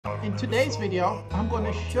in today's video, I'm going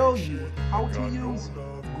to show you how to use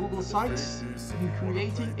Google Sites in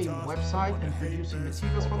creating a website and producing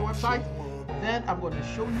materials for the website. Then I'm going to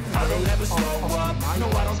show you ways of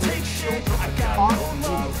optimizing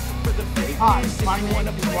Hi, my name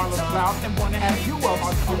is Marlon Cloud, and you are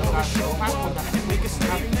on the platform that makes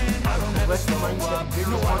mindset,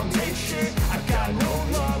 various organizations,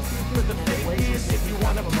 if you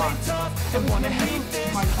want to play tough and want to hate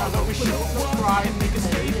this, I'll subscribe and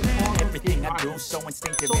hit everything I do so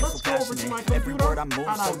instinctive and so passionate. Every word I move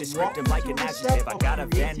so descriptive like an adjective. I got a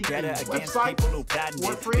vendetta against people who patent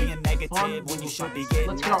it, being negative when you should be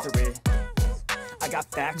getting after it. I got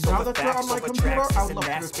facts over tracks, and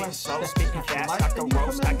that speaking slow, speaking fast. I can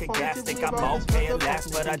roast, I can gas, think I'm okay at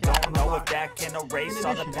last, but I don't know if that can erase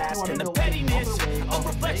all the past. And the pettiness, a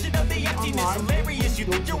reflection of the emptiness. Hilarious, you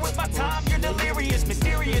think you're worth my time, you're delirious,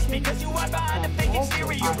 mysterious, because you hide behind a fake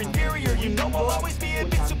exterior. Inferior, you know I'll always be a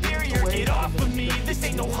bit superior. Get off of me, this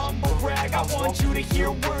ain't no humble brag. I want you to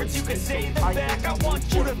hear words, you can say them back. I want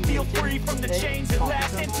you to feel free from the chains that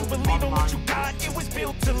last, and to believe in what you got, it was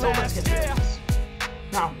built to last, yeah.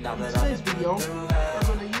 Now, in today's video, we're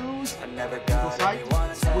going to use Google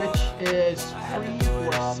Sites, which is free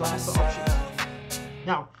for some of the options.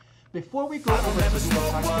 Now, before we go over to Google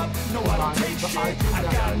Sites, no one the item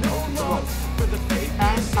that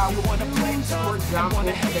we want to promote. And I will use, for example,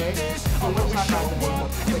 today, the website by the name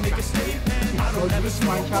of ClickBank. If you're new to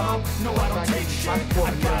my channel, ClickBank is a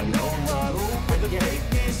platform where you can go and get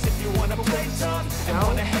if you wanna play tough and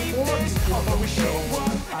wanna hate this, I'll always show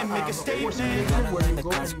up and make a statement. The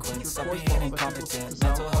consequence of being incompetent.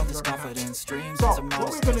 Mental health is confidence. Streams as a mouse.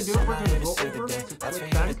 What we're gonna do, we're gonna go over to that's for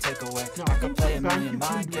you to take away. I can play a million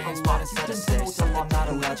mind games, but instead of say something not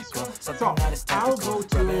illogical, something that is tactical.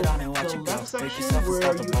 Rub it on and watch it go. Make yourself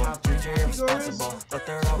unstoppable. Dreams are irresponsible, but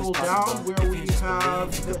they're always possible. If you just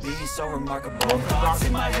believe, you could be so remarkable. Thoughts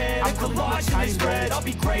in my head, a collage and they spread. I'll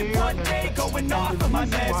be great one day, going off of my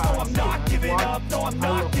meds. No, I'm not giving up, no, I'm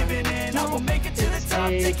not giving in. I will make it to the top,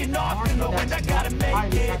 taking off and knowing I gotta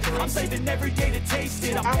make it. I'm saving every day to taste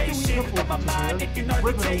it. I'm patient, but my mind, it can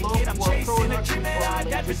hardly take it. I'm chasing a dream that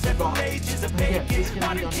I've had for several ages of bacon.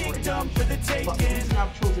 Modern kingdom for the taking. But the reason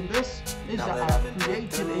I've chosen this is that I've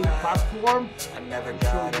created a platform. I never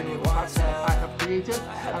got anyone I have created,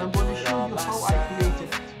 and I'm going to show you how I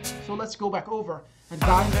created it. So let's go back over. And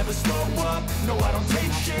guys, never slow up. No, I don't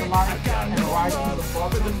take shit. I got and right to the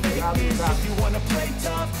bottom and if you wanna play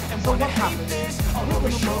tough and wanna hate this, I'll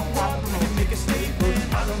always show up and make a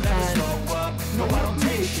statement. I don't ever slow up. No, I don't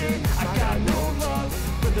take shit. I got no love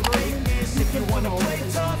for the fakeness. If you wanna play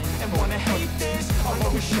tough and wanna hate this, I'll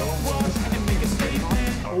always show up and make a statement.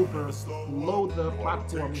 Overload the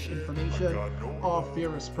platform with information of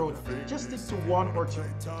various products. Just stick to one or two.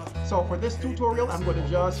 So for this tutorial, I'm going to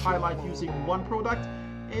just highlight using one product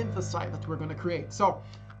in the site that we're going to create. So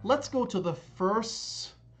let's go to the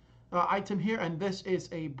first item here, and this is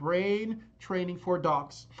a brain training for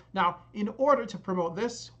dogs. Now, in order to promote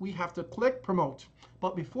this, we have to click promote.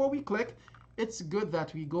 But before we click, it's good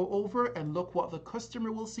that we go over and look what the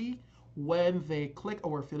customer will see when they click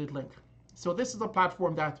our affiliate link. So this is a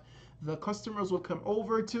platform that the customers will come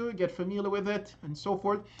over to, get familiar with it, and so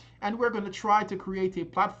forth. And we're going to try to create a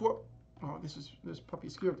platform. Oh, this puppy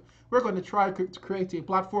scared. We're going to try to create a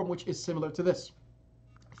platform which is similar to this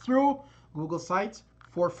through Google Sites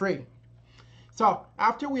for free. So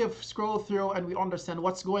after we have scrolled through and we understand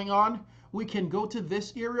what's going on, we can go to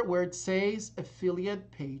this area where it says affiliate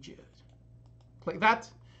pages. Click that.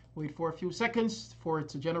 Wait for a few seconds for it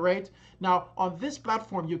to generate. Now, on this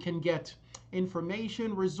platform, you can get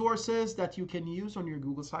information, resources that you can use on your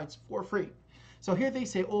Google Sites for free. So here they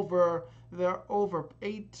say there are over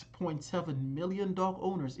 8.7 million dog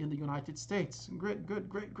owners in the United States. Great, good,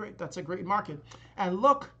 great, great. That's a great market. And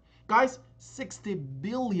look, guys, 60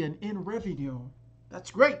 billion in revenue.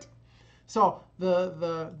 That's great. So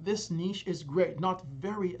this niche is great, not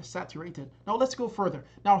very saturated. Now let's go further.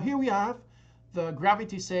 Now here we have the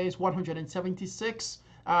gravity says 176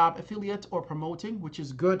 affiliate or promoting, which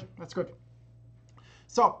is good. That's good.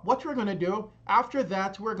 So what we're going to do after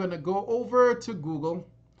that, we're going to go over to Google,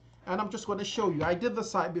 and I'm just going to show you. I did the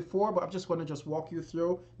site before, but I'm just going to walk you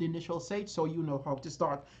through the initial stage so you know how to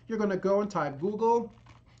start. You're going to go and type Google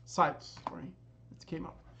Sites. Sorry, it came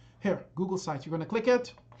up. Here, Google Sites. You're going to click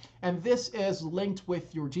it, and this is linked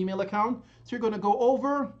with your Gmail account. So you're going to go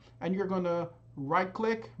over, and you're going to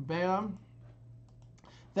right-click, bam.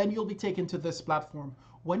 Then you'll be taken to this platform.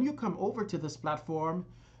 When you come over to this platform,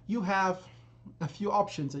 you have a few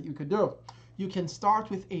options that you could do. You can start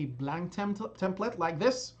with a blank template like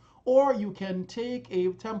this, or you can take a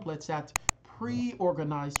template that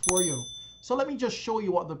pre-organized for you. So let me just show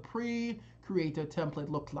you what the pre-created template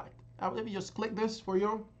looked like. Let me just click this for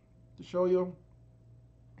you to show you.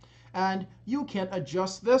 And you can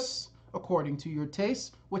adjust this according to your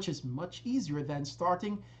taste, which is much easier than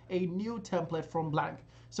starting a new template from blank.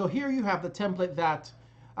 So here you have the template that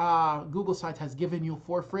Google Sites has given you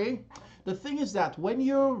for free. The thing is that when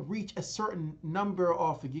you reach a certain number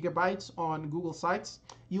of gigabytes on Google Sites,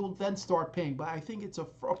 you will then start paying. But I think it's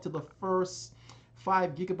up to the first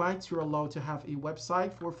 5 gigabytes you're allowed to have a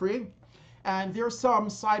website for free. And there's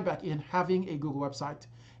some side back in having a Google website.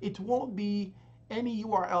 It won't be any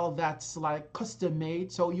URL that's like custom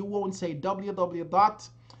made. So you won't say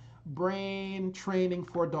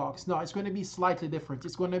www.braintrainingfordogs. No, it's going to be slightly different.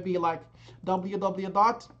 It's going to be like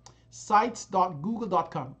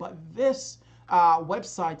www.sites.google.com. But this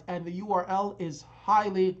website and the URL is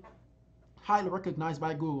highly recognized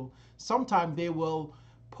by Google. Sometimes they will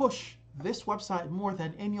push this website more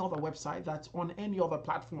than any other website that's on any other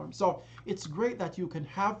platform. So it's great that you can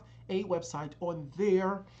have a website on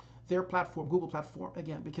their platform, Google platform,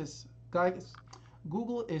 again, because guys,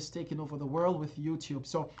 Google is taking over the world with YouTube.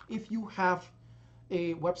 So if you have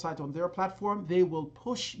a website on their platform, they will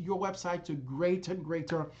push your website to greater and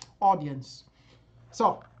greater audience.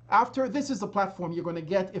 So after this is the platform you're going to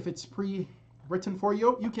get. If it's pre-written for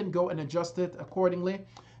you, you can go and adjust it accordingly.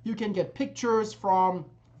 You can get pictures from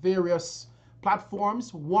various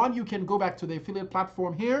platforms. One, you can go back to the affiliate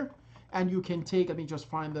platform here, and you can take, let me just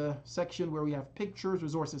find the section where we have pictures,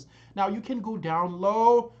 resources. Now you can go down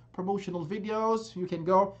low, promotional videos, you can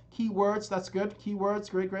go keywords, that's good, keywords,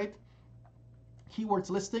 great. Keywords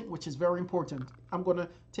listing, which is very important. I'm gonna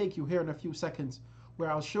take you here in a few seconds where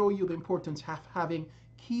I'll show you the importance of having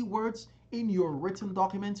keywords in your written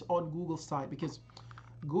documents on Google site, because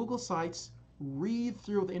Google Sites read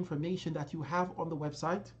through the information that you have on the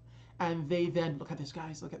website, and they then, look at this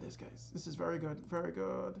guys, this is very good,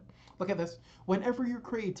 look at this. Whenever you're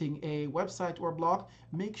creating a website or blog,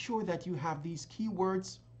 make sure that you have these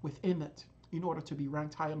keywords within it in order to be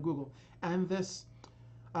ranked high on Google. And this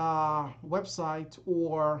website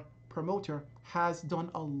or promoter has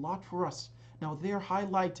done a lot for us. Now they're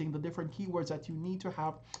highlighting the different keywords that you need to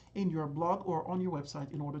have in your blog or on your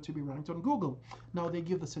website in order to be ranked on Google. Now they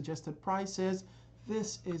give the suggested prices.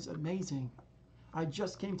 This is amazing. I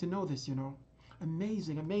just came to know this, you know.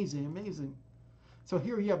 Amazing. So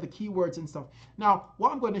here you have the keywords and stuff. Now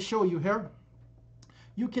what I'm going to show you here,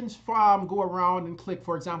 you can go around and click,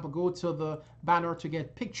 for example, go to the banner to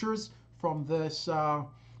get pictures from this, you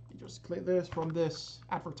just click this from this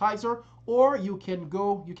advertiser, or you can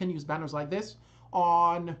use banners like this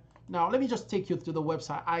on, now let me just take you to the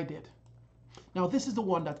website I did. Now this is the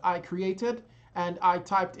one that I created, and I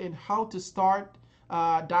typed in how to start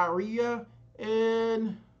diarrhea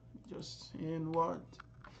in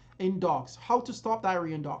dogs, how to stop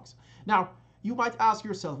diarrhea in dogs. Now you might ask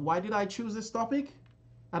yourself, why did I choose this topic?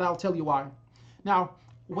 And I'll tell you why. Now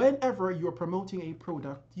whenever you're promoting a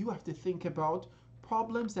product, you have to think about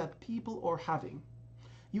problems that people are having.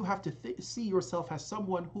 You have to see yourself as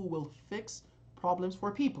someone who will fix problems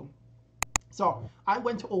for people. So I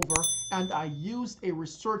went over and I used a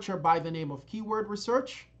researcher by the name of Keyword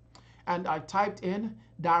Research, and I typed in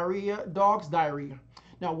diarrhea, dogs diarrhea.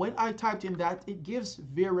 Now when I typed in that, it gives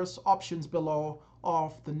various options below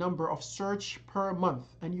of the number of search per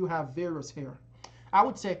month, and you have various here. I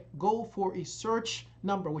would say go for a search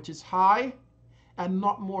number which is high and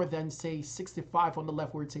not more than, say, 65 on the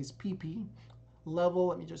left where it says PP level.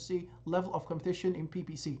 Let me just see, level of competition in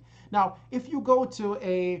PPC. Now if you go to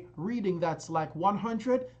a reading that's like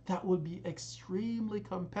 100, that will be extremely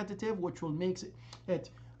competitive, which will make it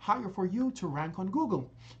higher for you to rank on Google.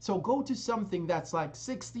 So go to something that's like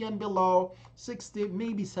 60 and below, 60,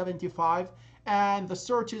 maybe 75, and the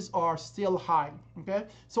searches are still high. Okay,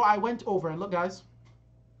 so I went over and look guys,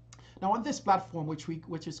 now on this platform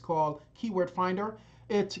which is called Keyword Finder,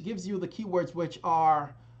 it gives you the keywords which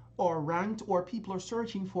are ranked or people are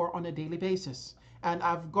searching for on a daily basis. And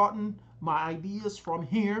I've gotten my ideas from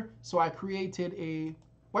here, so I created a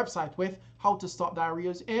website with how to stop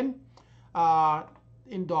diarrheas in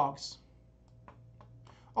dogs.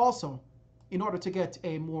 Also, in order to get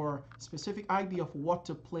a more specific idea of what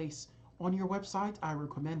to place on your website, I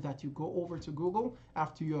recommend that you go over to Google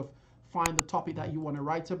after you have find the topic that you want to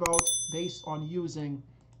write about based on using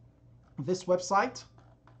this website.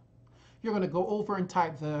 You're going to go over and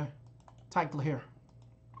type the title here.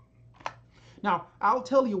 Now I'll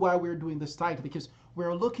tell you why we're doing this title, because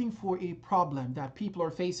we're looking for a problem that people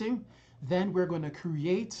are facing. Then we're going to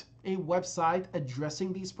create a website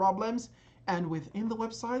addressing these problems, and within the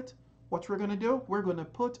website what we're going to do, we're going to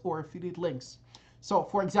put our affiliate links. So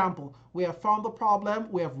for example, we have found the problem,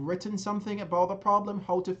 we have written something about the problem,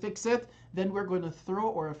 how to fix it, then we're going to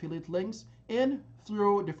throw our affiliate links in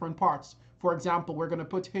through different parts. For example, we're going to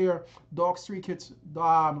put here dog street kits,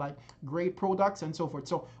 like great products and so forth.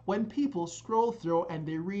 So when people scroll through and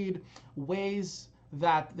they read ways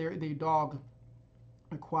that their dog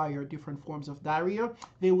acquire different forms of diarrhea,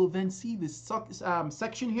 they will then see this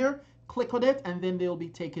section here, click on it, and then they'll be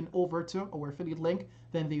taken over to our affiliate link,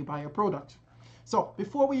 then they buy a product. So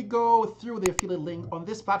before we go through the affiliate link on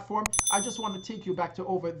this platform, I just want to take you back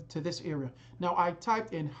over to this area. Now I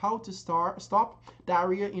typed in how to stop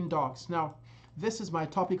diarrhea in dogs. Now this is my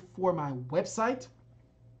topic for my website.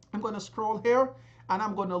 I'm going to scroll here and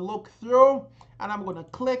I'm going to look through and I'm going to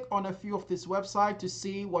click on a few of this website to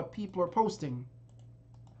see what people are posting.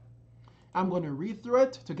 I'm going to read through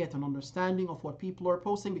it to get an understanding of what people are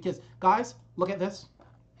posting, because guys, look at this.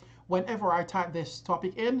 Whenever I type this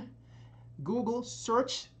topic in, Google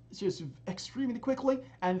search just extremely quickly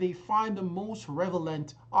and they find the most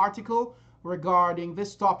relevant article regarding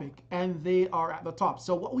this topic and they are at the top.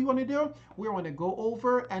 So what we want to do, we want to go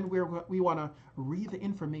over and we want to read the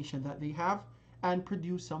information that they have and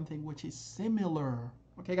produce something which is similar.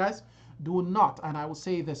 Okay guys, do not, and I will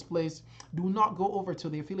say this please, do not go over to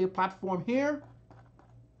the affiliate platform here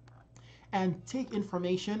and take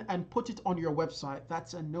information and put it on your website.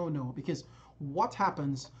 That's a no-no, because what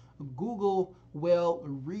happens, Google will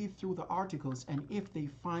read through the articles, and if they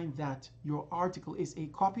find that your article is a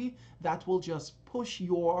copy, that will just push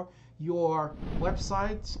your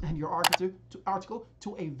website and your article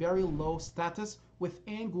to a very low status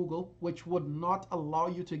within Google, which would not allow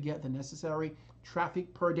you to get the necessary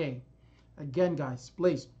traffic per day. Again guys,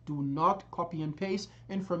 please do not copy and paste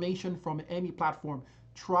information from any platform.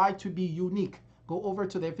 Try to be unique. Go over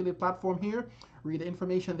to the affiliate platform here, read the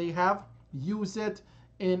information they have, use it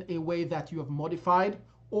in a way that you have modified,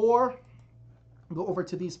 or go over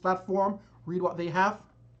to this platform, read what they have,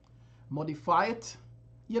 modify it,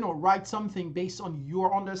 write something based on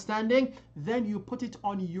your understanding, then you put it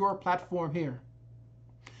on your platform here.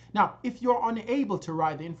 Now, if you're unable to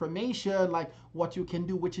write the information, like what you can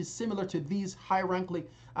do, which is similar to these high-ranking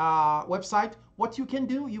website, what you can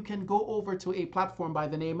do, you can go over to a platform by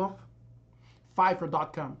the name of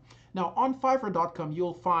Fiverr.com. Now, on Fiverr.com,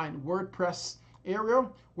 you'll find WordPress area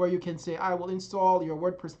where you can say, I will install your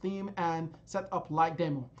WordPress theme and set up like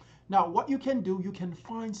demo. Now, what you can do, you can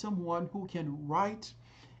find someone who can write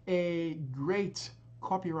a great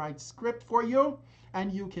copyright script for you,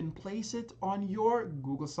 and you can place it on your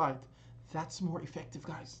Google site. That's more effective,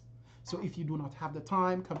 guys. So if you do not have the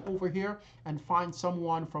time, come over here and find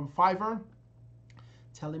someone from Fiverr.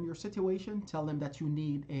 Tell them your situation. Tell them that you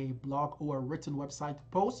need a blog or a written website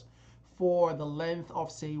post for the length of,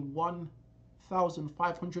 say,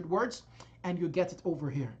 1,500 words, and you get it over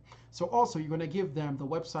here. So also, you're going to give them the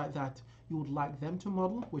website that you would like them to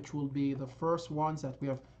model, which will be the first ones that we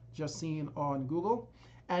have just seen on Google.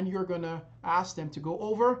 And you're going to ask them to go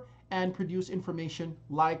over and produce information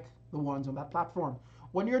like the ones on that platform.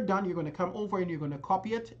 When you're done, you're going to come over and you're going to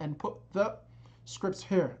copy it and put the scripts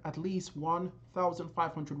here, at least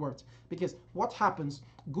 1,500 words. Because what happens,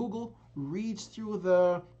 Google reads through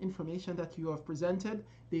the information that you have presented.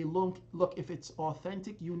 They look if it's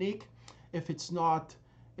authentic, unique. If it's not,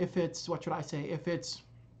 if it's, what should I say, if it's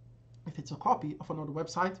a copy of another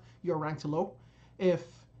website, you're ranked low. If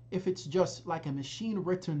it's just like a machine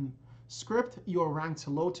written script, you're ranked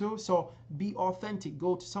low too. So be authentic.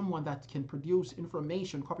 Go to someone that can produce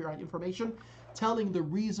information, copyright information, telling the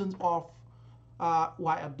reasons of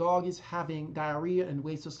why a dog is having diarrhea and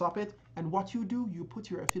ways to stop it. And what you do, you put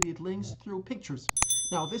your affiliate links through pictures.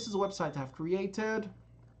 Now, this is a website I've created,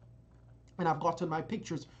 and I've gotten my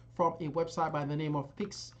pictures from a website by the name of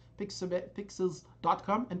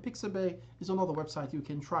Pixabay.com, and Pixabay is another website you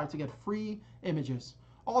can try to get free images.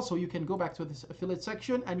 Also, you can go back to this affiliate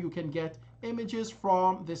section and you can get images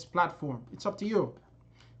from this platform. It's up to you,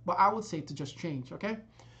 but I would say to just change, okay?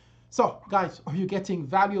 So, guys, are you getting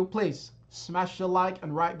value? Please smash the like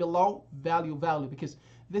and right below value, because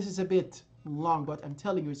this is a bit long, but I'm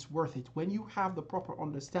telling you it's worth it. When you have the proper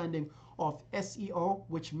understanding of SEO,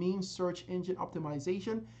 which means search engine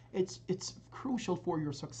optimization, it's crucial for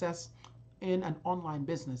your success in an online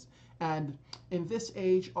business. And in this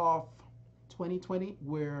age of 2020,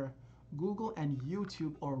 where Google and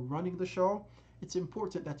YouTube are running the show, it's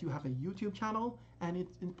important that you have a YouTube channel, and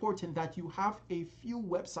it's important that you have a few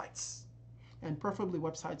websites, and preferably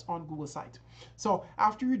websites on Google site. So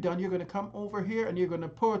after you're done, you're going to come over here and you're going to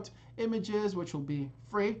put images, which will be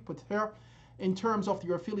free, put here, in terms of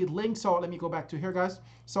your affiliate link. So let me go back to here, guys.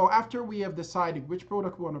 So after we have decided which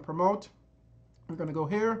product we want to promote, we're going to go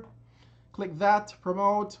here, click that,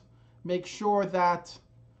 promote, make sure that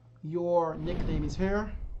your nickname is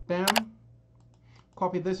here, bam,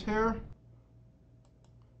 copy this here,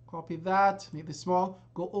 copy that, make this small,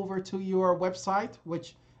 go over to your website,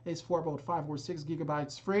 which is for about 5 or 6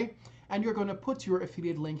 gigabytes free, and you're going to put your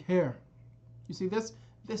affiliate link here. You see this?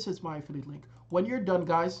 This is my affiliate link. When you're done,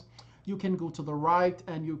 guys, you can go to the right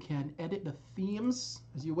and you can edit the themes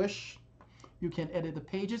as you wish. You can edit the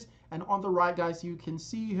pages, and on the right, guys, you can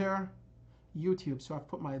see here YouTube. So I've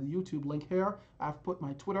put my YouTube link here. I've put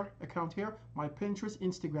my Twitter account here, my Pinterest,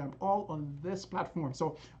 Instagram, all on this platform.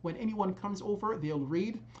 So when anyone comes over, they'll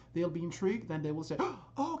read, they'll be intrigued, then they will say, oh,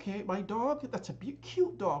 okay, my dog, that's a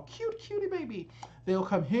cute dog, cute cutie baby. They'll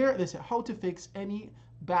come here, they say how to fix any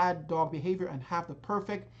bad dog behavior and have the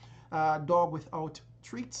perfect dog without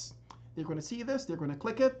treats. They're going to see this, they're going to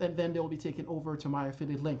click it, and then they'll be taken over to my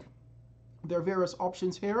affiliate link. There are various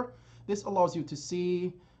options here. This allows you to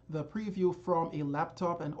see the preview from a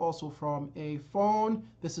laptop and also from a phone.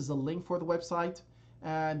 This is a link for the website,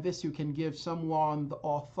 and this you can give someone the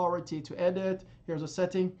authority to edit. Here's a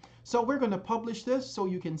setting. So we're going to publish this so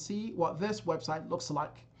you can see what this website looks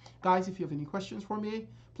like. Guys, if you have any questions for me,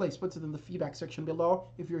 please put it in the feedback section below.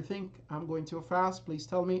 If you think I'm going too fast, please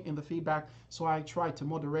tell me in the feedback, so I try to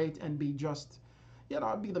moderate and be just,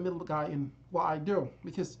 be the middle guy in what I do,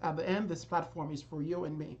 because at the end this platform is for you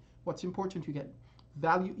and me. What's important, you get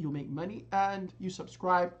value, you make money, and you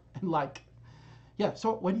subscribe and like.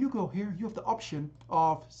 So when you go here, you have the option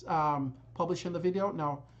of publishing the video.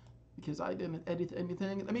 Now, because I didn't edit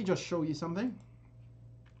anything, let me just show you something.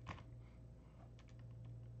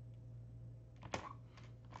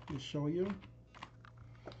 Just show you.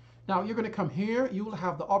 Now you're going to come here, you will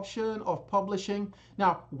have the option of publishing.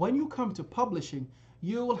 Now when you come to publishing,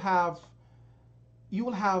 you will have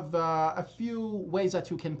a few ways that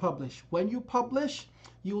you can publish. When you publish,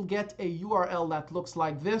 you'll get a URL that looks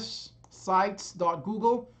like this,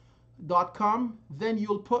 sites.google.com. Then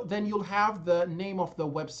you'll have the name of the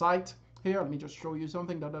website here. Let me just show you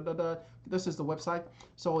something. This is the website.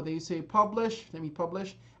 So they say publish. Let me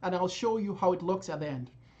publish, and I'll show you how it looks at the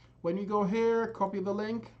end. When you go here, copy the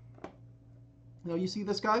link. Now you see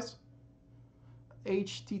this, guys?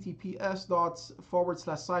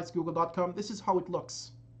 https://sitesgoogle.com. This is how it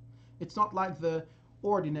looks. It's not like the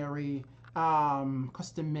ordinary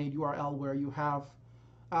custom-made URL where you have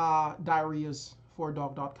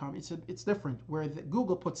diarrheasfordog.com. It's different, where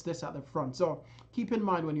Google puts this at the front. So keep in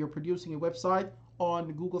mind, when you're producing a website on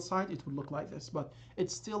the Google site, it would look like this, but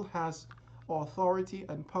it still has authority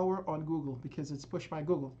and power on Google because it's pushed by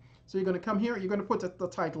Google. So you're going to come here, you're going to put the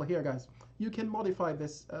title here, guys. You can modify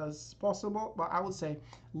this as possible, but I would say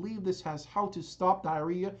leave this as how to stop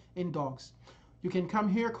diarrhea in dogs. You can come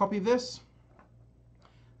here, copy this,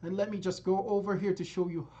 and let me just go over here to show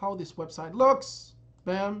you how this website looks.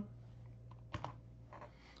 Bam.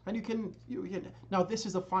 And you can now this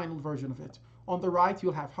is the final version of it. On the right,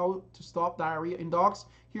 you'll have how to stop diarrhea in dogs.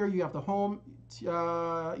 Here you have the home,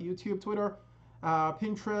 YouTube, Twitter,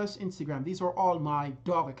 Pinterest, Instagram. These are all my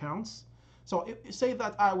dog accounts. So say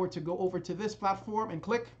that I were to go over to this platform and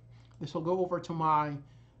click, this will go over to my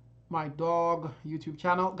dog YouTube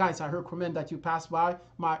channel. Guys, I recommend that you pass by.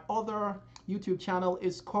 My other YouTube channel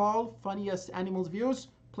is called Funniest Animals Views.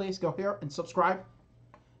 Please go here and subscribe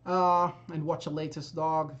and watch the latest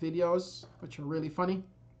dog videos, which are really funny.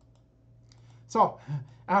 So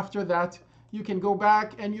after that, you can go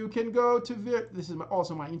back and you can go to this is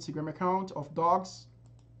also my Instagram account of dogs.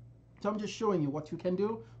 So I'm just showing you what you can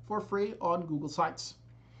do for free on Google Sites.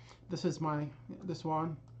 This is this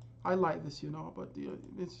one. I like this, but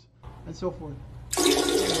it's and so forth.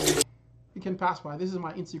 You can pass by. This is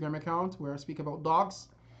my Instagram account where I speak about dogs.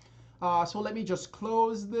 So let me just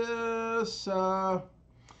close this. Now,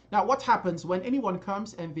 what happens when anyone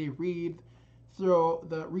comes and they read through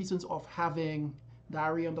the reasons of having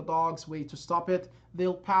diarrhea on the dogs, way to stop it,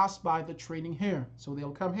 they'll pass by the training here. So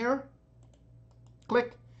they'll come here,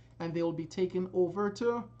 click, and they'll be taken over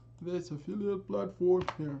to this affiliate platform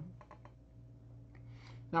here.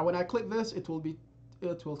 Now when I click this, it will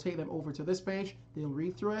take them over to this page. They'll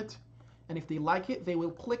read through it, and if they like it, they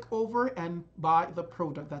will click over and buy the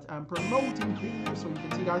product that I'm promoting here. So you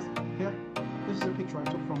can see, guys, here, this is a picture I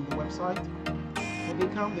took from the website. When they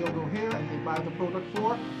come, they'll go here and they buy the product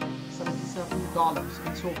for $77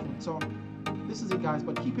 and so forth. So this is it, guys,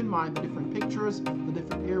 but keep in mind the different pictures, the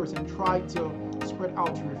different areas, and try to spread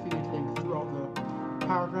out your affiliate link throughout the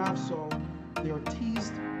paragraph so they are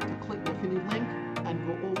teased to click the affiliate link and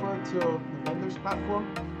go over to the vendor's platform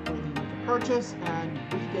where they make a purchase, and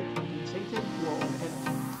we get compensated for our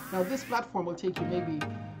energy. Now this platform will take you maybe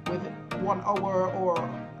within 1 hour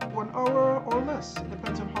or less. It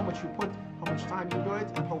depends on how much you put, how much time you do it,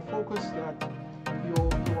 and how focused that you're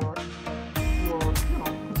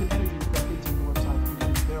putting energy into completing the website. It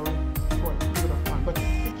is very short period of time, but it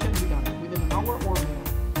can be done within an hour or more.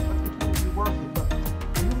 But it will be worth it. But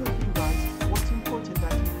another thing, guys, what's important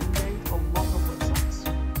that you create a lot of websites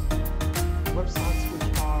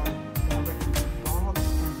which are directed to dogs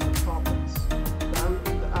and their problems.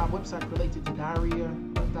 Website related to diarrhea,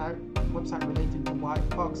 website related to why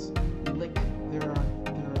pugs lick their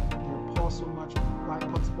paw so much, why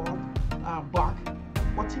pugs bark.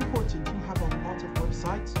 What's important, you have a lot of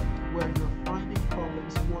websites where you're finding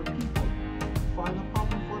problems for people. Find a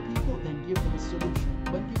problem for people, then give them a solution.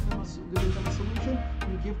 When giving them a solution,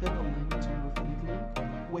 you give them a link to your affiliate link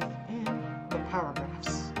within the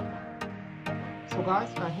paragraphs. So guys,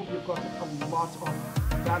 I hope you've gotten a lot of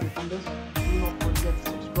value from this. Do not forget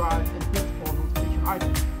to subscribe and hit all notification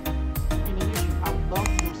icons. In addition, I would love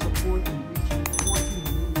your support in reaching 14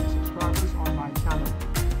 million subscribers on my channel.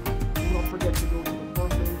 Do not forget to go to the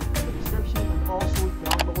first link in the description and also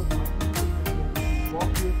download my ebook which will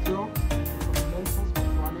walk you through the fundamentals of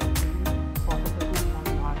running a profitable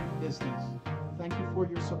online business. Thank you for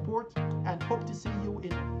your support and hope to see you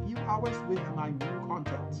in a few hours with my new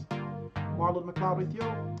content. Marlon McLeod with you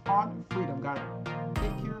on Freedom Guide.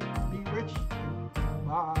 Take care, be rich,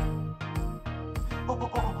 bye.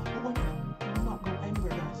 Wait, do not go anywhere,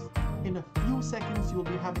 guys. In a few seconds, you'll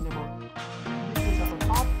be having about videos at the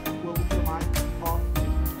top will hear my off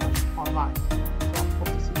online.